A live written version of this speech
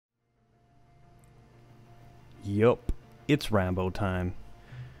Yup, it's Rambo time.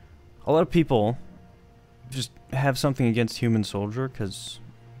 A lot of people just have something against Human Soldier because,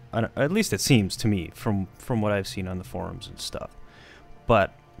 at least it seems to me from what I've seen on the forums and stuff.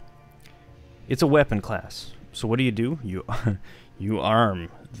 But it's a weapon class. So what do? You arm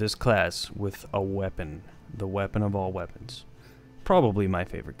this class with a weapon, the weapon of all weapons. Probably my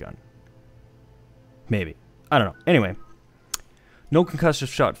favorite gun. Maybe. I don't know. Anyway, no concussive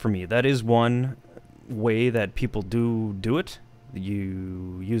shot for me. That is one way that people do it.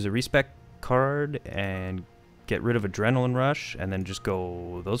 You use a respec card and get rid of adrenaline rush and then just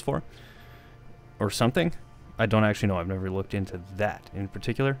go those four or something. I don't actually know. I've never looked into that in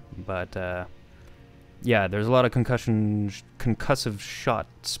particular, but yeah, there's a lot of concussive shot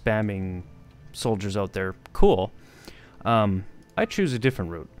spamming soldiers out there. Cool. I choose a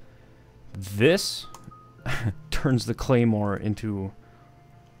different route. This turns the Claymore into...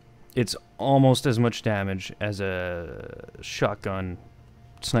 It's almost as much damage as a shotgun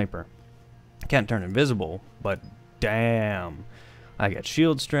sniper. Can't turn invisible, but damn. I get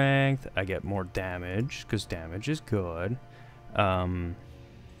shield strength, I get more damage, because damage is good.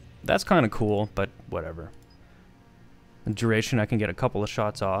 That's kind of cool, but whatever. The duration, I can get a couple of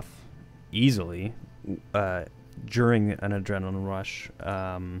shots off easily during an adrenaline rush.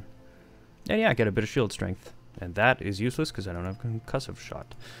 And yeah, I get a bit of shield strength. And that is useless because I don't have concussive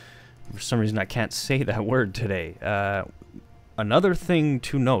shot. For some reason, I can't say that word today. Another thing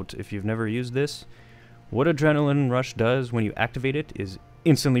to note, if you've never used this, what Adrenaline Rush does when you activate it is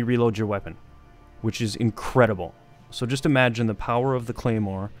instantly reload your weapon, which is incredible. So just imagine the power of the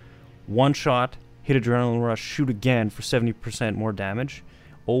Claymore. One shot, hit Adrenaline Rush, shoot again for 70% more damage.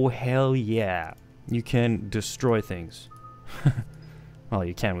 Oh, hell yeah. You can destroy things. Well,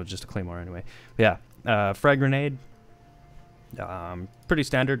 you can with just a Claymore anyway. But yeah, Frag Grenade, pretty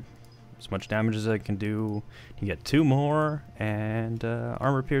standard. As much damage as I can do. You get 2 more, and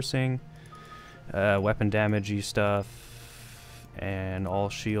armor piercing, weapon damagey stuff, and all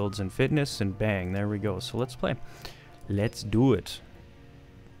shields and fitness, and bang, there we go. So let's play. Let's do it.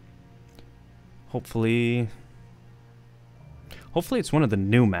 Hopefully it's one of the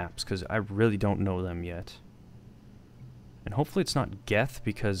new maps, because I really don't know them yet. And hopefully it's not Geth,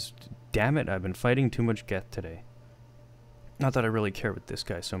 because damn it, I've been fighting too much Geth today. Not that I really care with this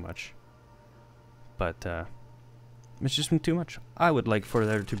guy so much. But it's just been too much. I would like for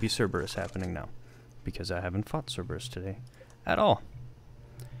there to be Cerberus happening now, because I haven't fought Cerberus today at all.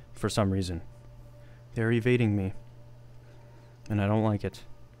 For some reason. They're evading me. And I don't like it.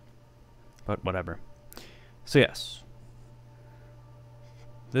 But whatever. So yes.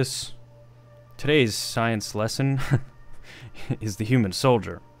 Today's science lesson is the Human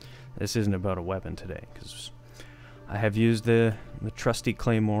Soldier. This isn't about a weapon today, because I have used the trusty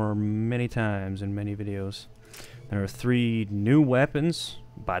Claymore many times in many videos. There are 3 new weapons,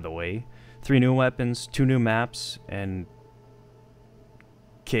 by the way. 3 new weapons, 2 new maps, and...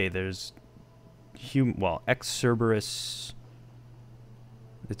 Okay, there's... Ex-Cerberus...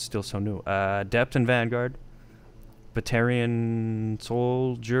 It's still so new. Adept and Vanguard. Batarian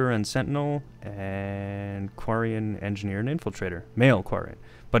Soldier and Sentinel. And Quarian Engineer and Infiltrator. Male Quarian.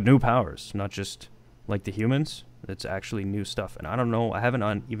 But new powers, not just like the humans. It's actually new stuff, and I don't know, I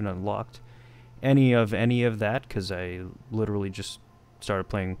haven't even unlocked any of that, because I literally just started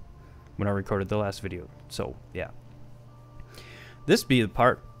playing when I recorded the last video. So yeah, this be the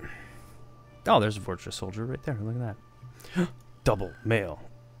part. Oh, there's a Fortress Soldier right there, look at that. Double male.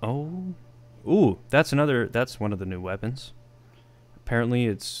 Oh, ooh, that's one of the new weapons. Apparently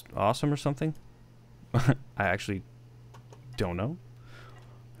it's awesome or something. I actually don't know.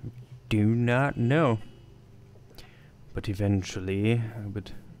 Do not know. But eventually, I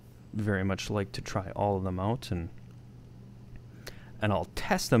would very much like to try all of them out, and I'll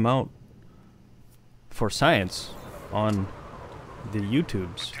test them out for science on the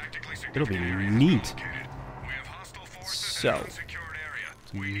YouTubes. It'll be neat. So,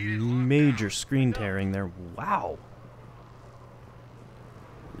 major screen tearing there. Wow.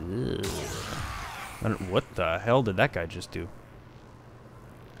 Ugh. What the hell did that guy just do?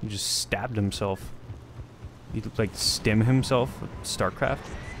 He just stabbed himself. He like stim himself with StarCraft?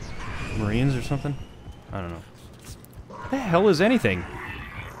 Marines or something? I don't know. What the hell is anything?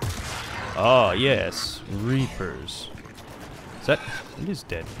 Oh, yes. Reapers. Is that... It is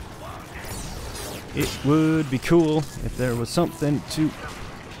dead. It would be cool if there was something to...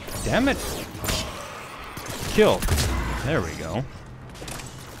 Damn it! Kill. There we go.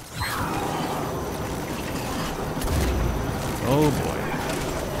 Oh, boy.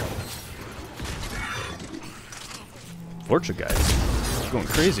 Fortune guys. It's going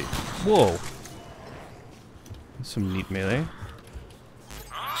crazy. Whoa. Some neat melee.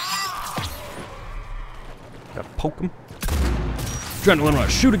 Gotta poke him. Adrenaline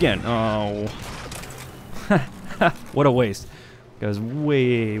rush, shoot again. Oh. What a waste. Goes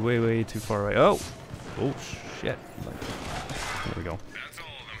way, way, way too far away. Oh. Oh, shit. There we go.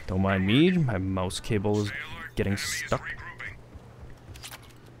 Don't mind me. My mouse cable is getting stuck.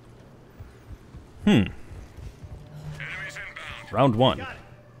 Round 1.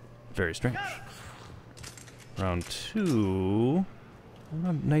 Very strange. Round 2. I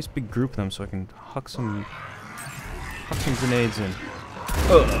want a nice big group of them so I can huck some grenades in.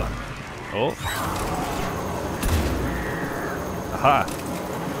 Oh. Aha.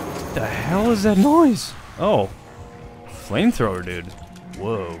 What the hell is that noise? Oh. Flamethrower, dude.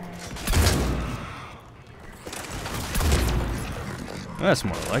 Whoa. That's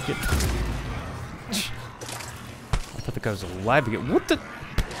more like it. I thought the guy was alive again. What the?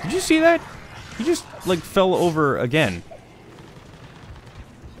 Did you see that? He just, like, fell over again.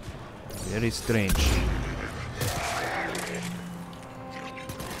 Very strange.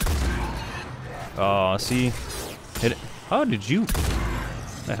 Oh, see? Hit it. How did you?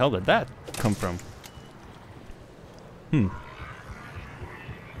 The hell did that come from?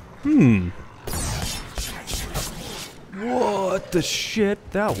 What the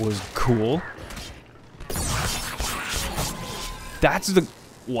shit? That was cool. That's the...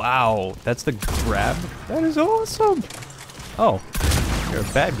 Wow. That's the grab? That is awesome. Oh. You're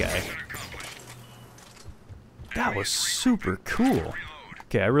a bad guy. That was super cool.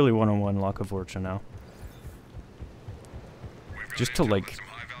 Okay, I really want to unlock a fortune now. Just to, like,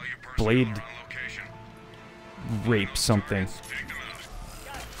 blade rape something.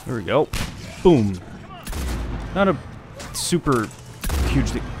 There we go. Boom. Not a super huge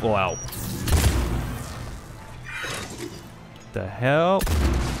thing. Wow. The hell?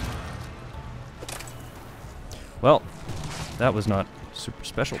 Well, that was not super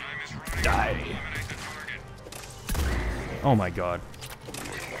special. Die. Oh my god.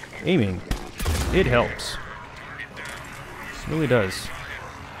 Aiming. It helps. It really does.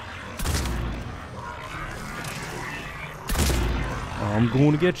 I'm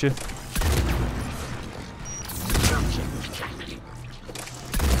going to get you.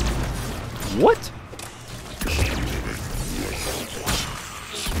 What?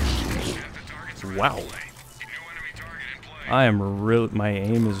 Wow. I am real. My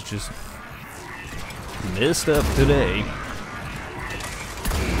aim is just messed up today.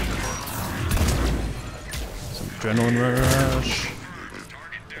 Some adrenaline rush.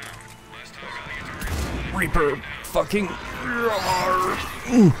 Reaper fucking.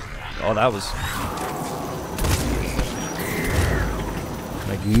 Oh, that was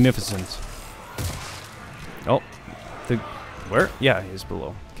magnificent. Oh, the where? Yeah, he's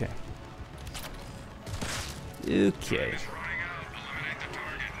below. Okay. Okay.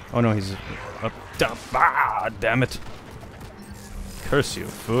 Oh no, he's up. Ah, damn it! Curse you,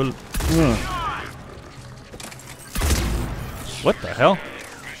 fool! What the hell?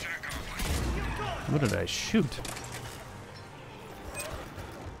 What did I shoot?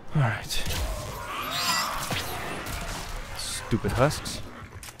 All right. Stupid husks.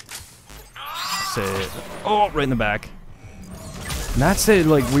 Say, oh, right in the back. And that's a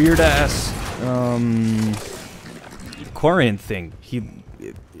like weird ass Quarian thing.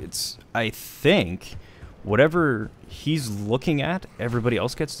 It's I think whatever he's looking at, everybody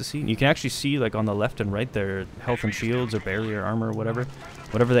else gets to see. You can actually see like on the left and right their health and shields or barrier armor or whatever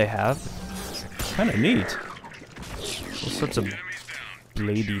they have. Kind of neat. All sorts of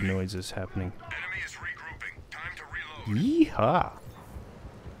bladey noises happening. Yeehaw!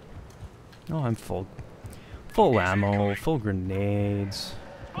 Oh, I'm full ammo, full grenades.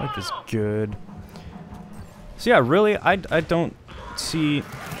 Life is good. So yeah, really, I don't see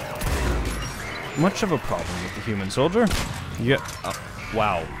much of a problem with the human soldier. Yeah. Oh,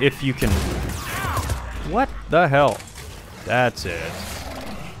 wow. If you can. What the hell? That's it.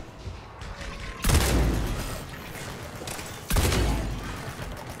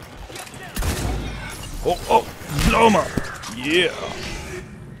 Oh, blow him up! Yeah!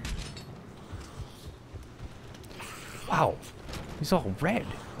 Wow, he's all red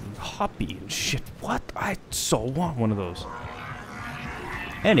and hoppy and shit. What? I so want one of those.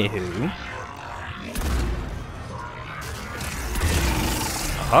 Anywho.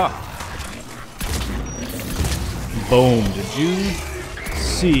 Aha! Boom, did you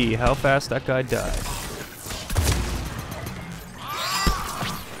see how fast that guy died?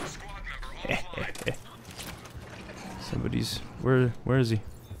 Somebody's where is he?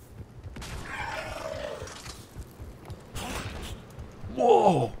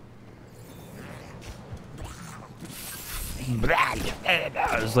 Whoa!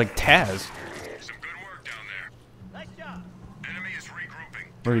 It was like Taz. Some good work down there. Nice job. Enemy is regrouping.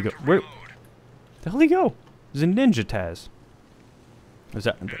 Where'd he go? Where the hell did he go? There's a ninja Taz. Is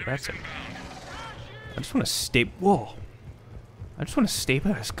that? That's it. I just want to staple. Whoa! I just want to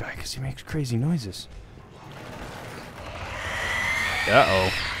staple this guy because he makes crazy noises. Uh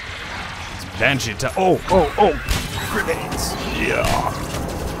oh. It's Banshee time. Oh! Grenades! Yeah!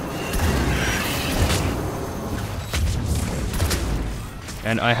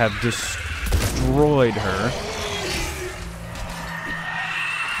 And I have destroyed her.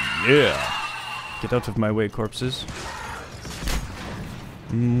 Yeah! Get out of my way, corpses.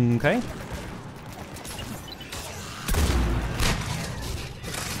 Okay.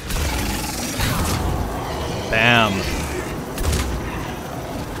 Bam!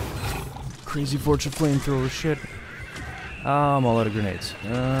 Crazy Vorcha flamethrower shit. I'm all out of grenades.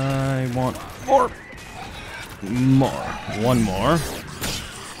 I want more. One more.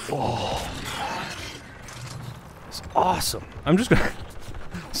 Oh. It's awesome. I'm just gonna...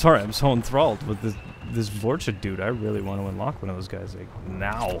 Sorry, I'm so enthralled with this Vorcha dude. I really want to unlock one of those guys, like,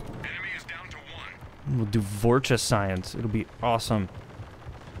 now. Enemy is down to 1. We'll do Vorcha science. It'll be awesome.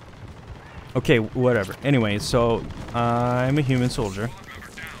 Okay, whatever. Anyway, so I'm a human soldier.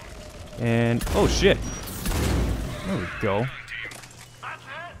 And oh shit. There we go.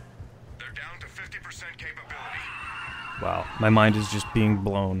 They're down to 50% capability. Wow, my mind is just being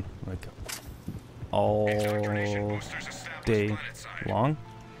blown like all day long.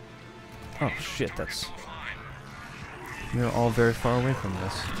 Oh shit, that's... We're all very far away from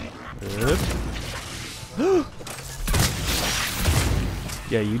this.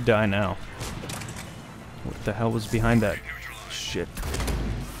 Yeah, you die now. What the hell was behind that shit?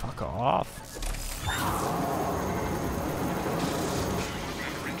 Fuck off.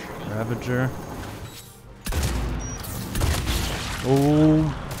 Ravager.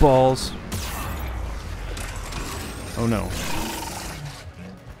 Oh, balls. Oh no.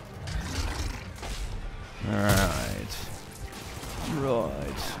 Alright.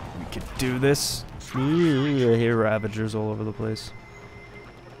 Right. We could do this. Ooh, I hear Ravagers all over the place.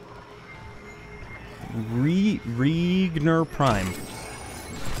 Regner Prime.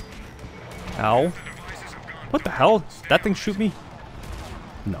 Ow. What the hell? That thing shoot me?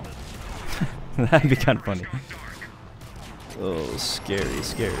 No. That'd be kind of funny. Oh, scary,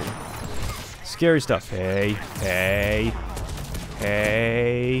 scary. Scary stuff. Hey, hey,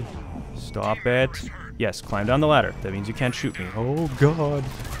 hey. Stop it. Yes, climb down the ladder. That means you can't shoot me. Oh, God.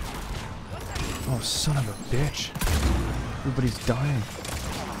 Oh, son of a bitch. Everybody's dying.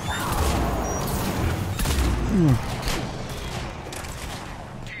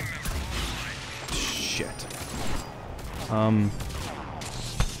 Shit. Oh,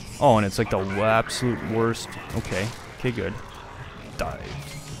 and it's like the absolute worst. Okay. Okay, good. Die.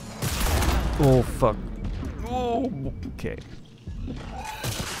 Oh, fuck. Oh, okay.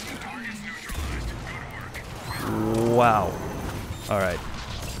 Wow. Alright.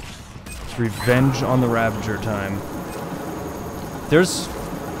 It's revenge on the Ravager time. There's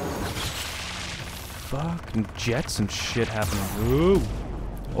fucking jets and shit happening. Ooh.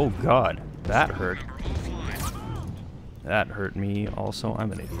 Oh god. That hurt. That hurt me also.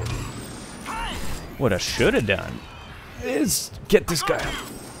 I'm an idiot. What I should have done is get this guy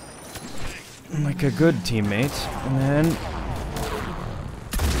like a good teammate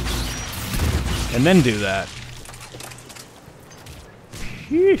and then do that.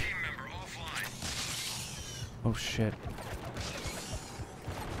 Phew. Oh shit.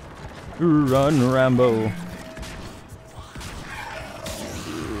 Run, Rambo.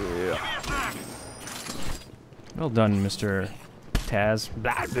 Yeah. Well done, Mr. Taz.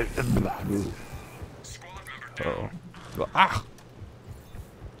 Uh-oh. Ah!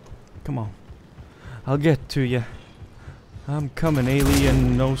 Come on. I'll get to you. I'm coming,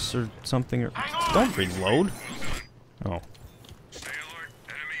 alien-nose or something. Or don't reload. Oh. Stay alert.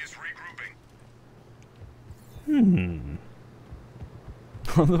 Enemy is regrouping.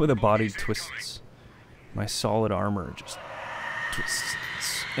 The way the body twists. My solid armor just twists.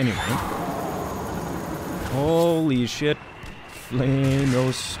 Anyway. Holy shit. Flame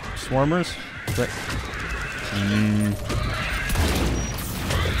those swarmers. But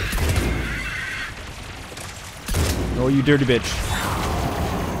oh, you dirty bitch.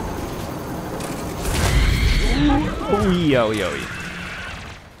 Oh, yeah, oh, yeah, oh, yeah.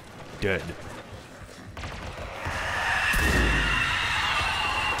 Dead.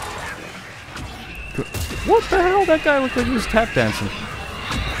 What the hell? That guy looked like he was tap dancing.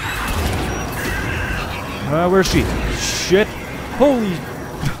 Where's she? Shit. Holy.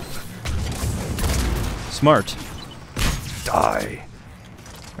 Smart. Die.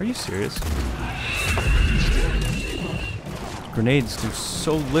 Are you serious? Grenades do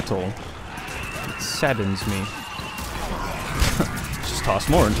so little, it saddens me. Just toss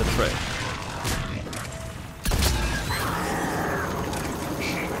more into the fray.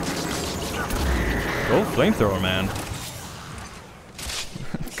 Go flamethrower, man.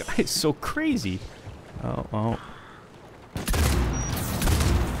 Guy is so crazy. Oh, oh.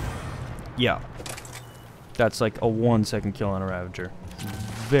 Yeah. That's like a 1 second kill on a Ravager.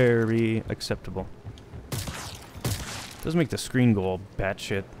 Very acceptable. Does make the screen go all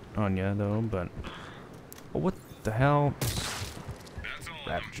batshit on you though, but oh, what the hell?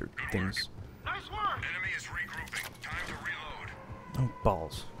 Ravager things. Nice work. Enemy is regrouping. Time to reload. Oh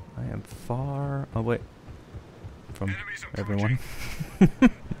balls! I am far away from everyone,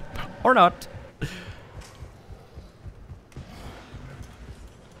 or not. What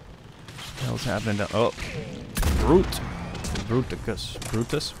the hell's happening down? Oh, Brutus.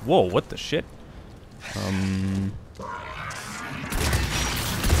 Whoa, what the shit?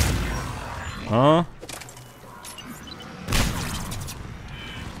 Huh?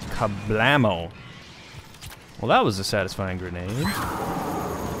 Kablamo. Well, that was a satisfying grenade.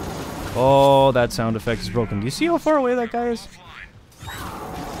 Oh, that sound effect is broken. Do you see how far away that guy is?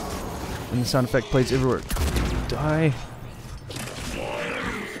 And the sound effect plays everywhere. Die.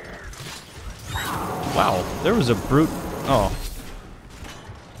 Wow, there was a brute. Oh.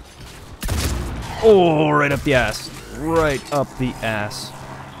 Oh, right up the ass. Right up the ass.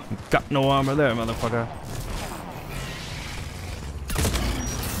 Got no armor there, motherfucker.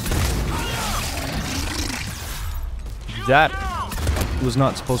 That was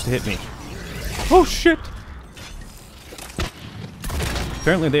not supposed to hit me. Oh, shit.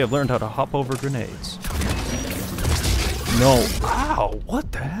 Apparently they have learned how to hop over grenades. No. Ow,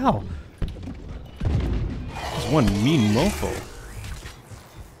 what the hell? There's one mean mofo.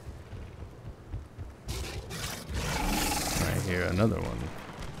 Right here, another one.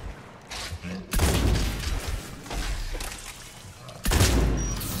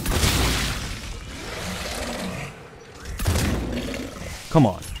 Come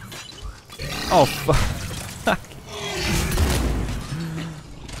on. Oh, fuck.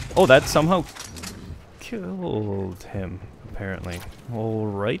 Oh, that somehow killed him, apparently.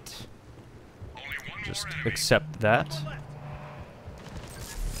 Alright. Just accept that.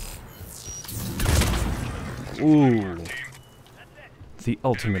 Ooh. The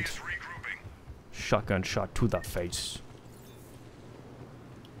ultimate shotgun shot to the face.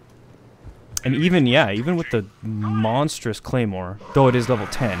 And even, yeah, even with the monstrous Claymore, though it is level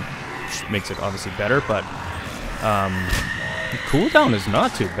 10, which makes it obviously better, but the cooldown is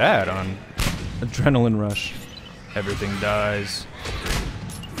not too bad on Adrenaline Rush. Everything dies.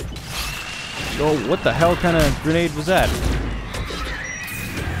 Oh, what the hell kind of grenade was that?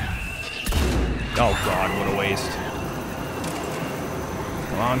 Oh god, what a waste.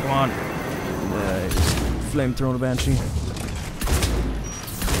 Come on, come on. Flamethrowing a Banshee.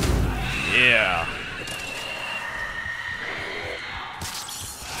 Yeah.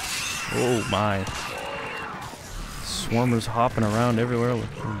 Oh my. Swarmers hopping around everywhere with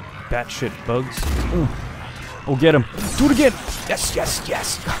batshit bugs. Ugh. Oh, get him. Do it again. Yes, yes,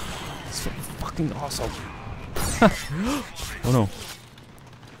 yes. It's so fucking awesome. Oh no.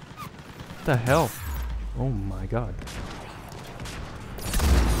 What the hell? Oh my god.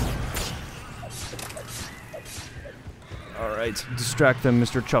 Alright, distract them,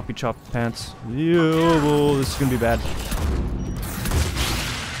 Mr. Choppy Chop Pants. Yo, this is gonna be bad.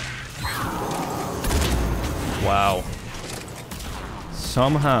 Wow.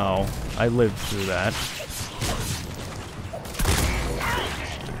 Somehow, I lived through that.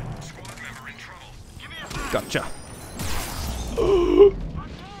 Gotcha.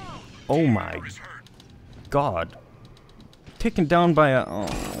 Oh my god. Taken down by a... Oh.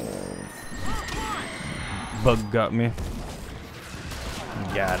 Bug got me.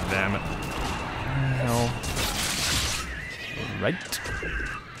 God damn it. Hell. Right.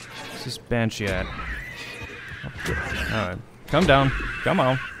 Where's this Banshee at? Alright. Come down. Come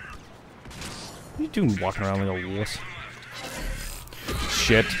on. What are you doing walking around like a wuss?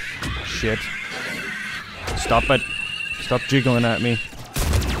 Shit. Shit. Stop it. Stop jiggling at me.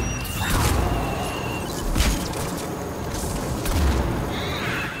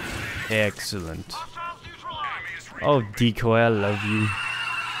 Excellent. Oh, Decoy, I love you.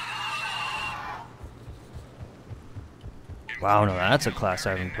 Wow, no, that's a class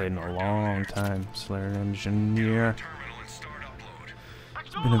I haven't played in a long time. Slayer Engineer.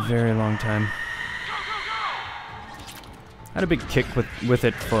 It's been a very long time. Had a big kick with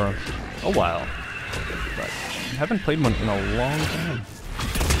it for a while. but I haven't played one in a long time.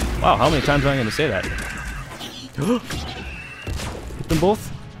 Wow, how many times am I going to say that? Hit them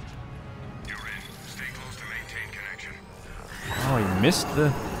both? You're in. Stay close to maintain connection. Oh, he missed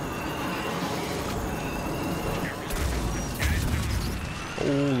the...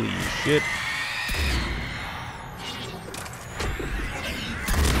 Holy shit.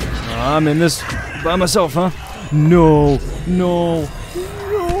 I'm in this by myself, huh? No, no,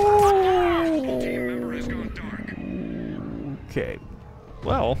 no. Okay.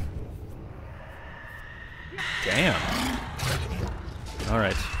 Well. Damn.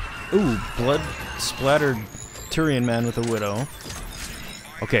 Alright. Ooh, blood splattered Turian man with a widow.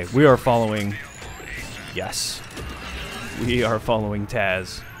 Okay, we are following. Yes. We are following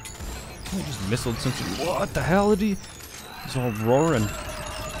Taz. I just missiled something. What the hell did he? He's all roaring.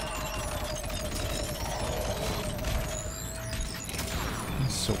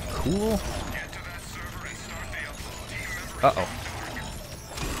 He's so cool. Uh-oh.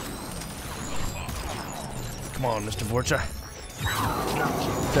 Come on, Mr. Vorcha.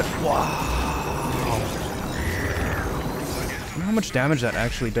 Wow. You know how much damage that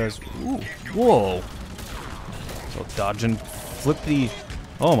actually does? Ooh. Whoa. So dodge and flip the...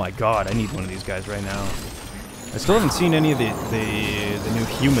 Oh my god, I need one of these guys right now. I still haven't seen any of the new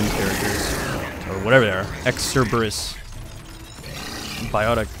human characters. Or whatever they are. Ex-Cerberus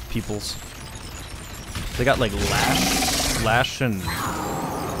biotic peoples. They got like Lash and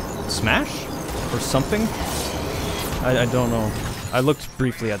Smash? Or something? I don't know. I looked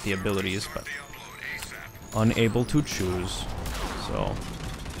briefly at the abilities, but unable to choose. So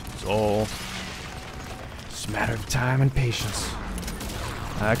it's a matter of time and patience.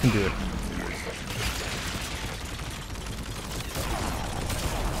 I can do it.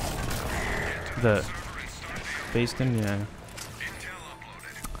 The Bastin, yeah.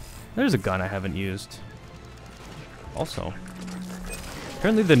 There's a gun I haven't used. Also,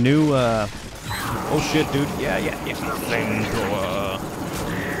 apparently the new oh shit, dude. Yeah. Flamethrower.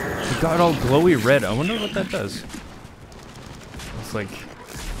 It got all glowy red. I wonder what that does. It's like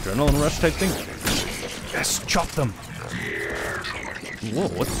adrenaline rush type thing. Yes, chop them. Whoa,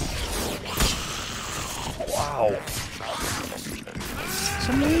 what? Wow. It's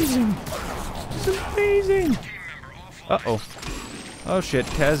amazing. It's amazing. Uh-oh. Oh shit,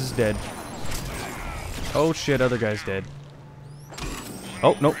 Taz is dead. Oh shit, other guy's dead.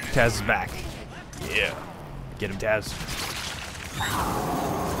 Oh, nope, Taz is back. Yeah. Get him, Taz.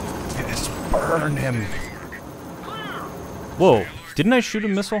 Yes, burn him. Whoa, didn't I shoot a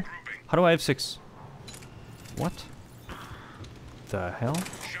missile? How do I have 6? What? The hell?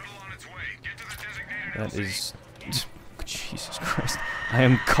 That is... Jesus Christ. I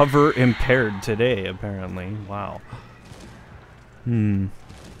am cover impaired today, apparently. Wow.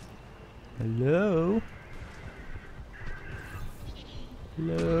 Hello?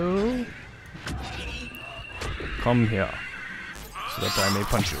 Hello? Come here, so that I may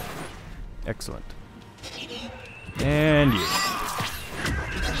punch you. Excellent. And you.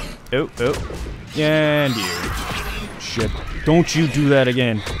 Oh. And you. Shit. Don't you do that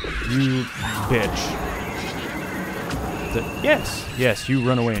again. You bitch. Yes, you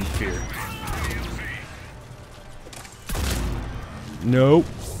run away in fear. Nope.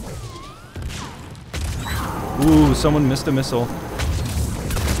 Ooh, someone missed a missile.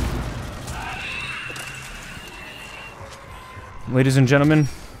 Ladies and gentlemen,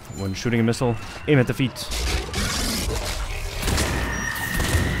 when shooting a missile, aim at the feet.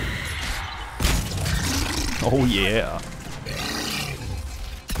 Oh yeah.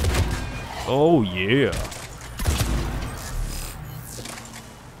 Oh yeah.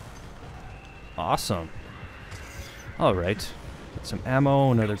 Awesome. Alright. Get some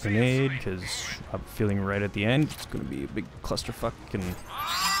ammo, another grenade, because I'm feeling right at the end. It's going to be a big clusterfuck and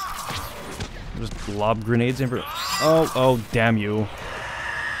just lob grenades everywhere. Oh, damn you.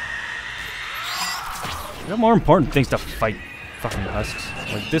 I got more important things to fight, fucking husks.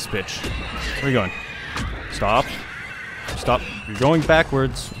 Like this bitch. Where are you going? Stop. Stop. You're going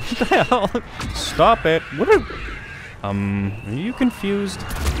backwards. What the hell? Stop it. What are you confused?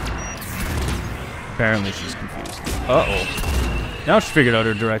 Apparently she's confused. Uh-oh. Now she figured out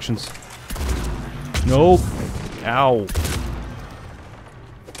her directions. Nope. Ow.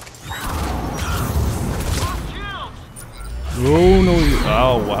 Oh, no.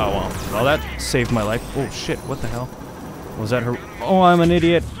 Oh, wow. Well, that saved my life. Oh, shit. What the hell? Was that her? Oh, I'm an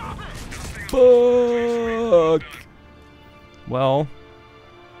idiot. Fuck. Well,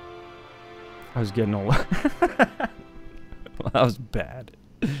 I was getting old. Well, that was bad.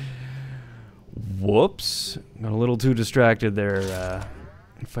 Whoops. Got a little too distracted there,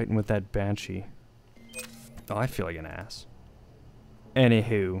 fighting with that banshee. Oh, I feel like an ass.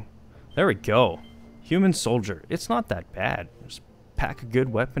 Anywho, there we go. Human soldier. It's not that bad. Just pack a good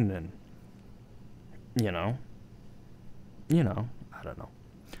weapon and, you know, I don't know.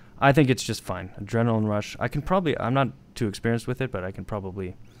 I think it's just fine. Adrenaline rush. I'm not too experienced with it, but I can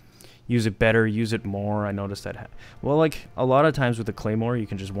probably use it better, use it more. I noticed that. Well, like, a lot of times with the Claymore, you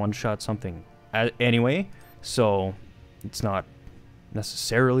can just one-shot something anyway, so it's not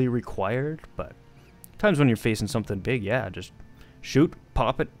necessarily required, but times when you're facing something big, yeah, just shoot,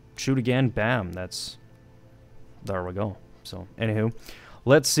 pop it, shoot again, bam, there we go. So, anywho,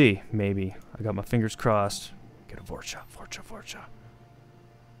 let's see, maybe. I got my fingers crossed. Get a Vorcha.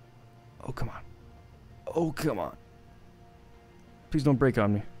 Oh, come on. Oh, come on. Please don't break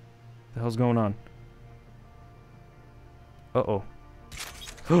on me. The hell's going on? Uh-oh.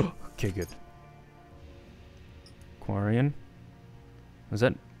 Okay, good. Quarian. Is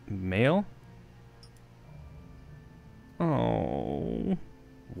that male? Oh.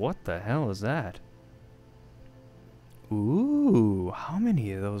 What the hell is that? Ooh, how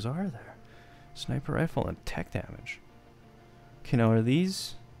many of those are there? Sniper rifle and tech damage. Okay, now are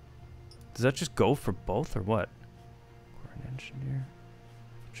these... Does that just go for both or what? Quarian engineer.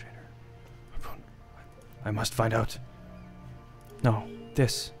 Trainer. I must find out. No,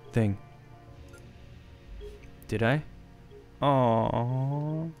 this thing. Did I?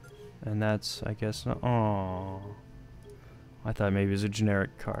 Aww. And that's, I guess, not. Aww. I thought maybe it was a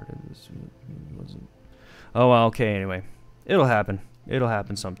generic card. It wasn't. Oh, well, okay, anyway. It'll happen. It'll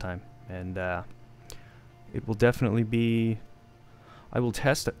happen sometime. And, it will definitely be... I will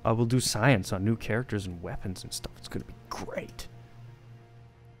do science on new characters and weapons and stuff. It's gonna be great.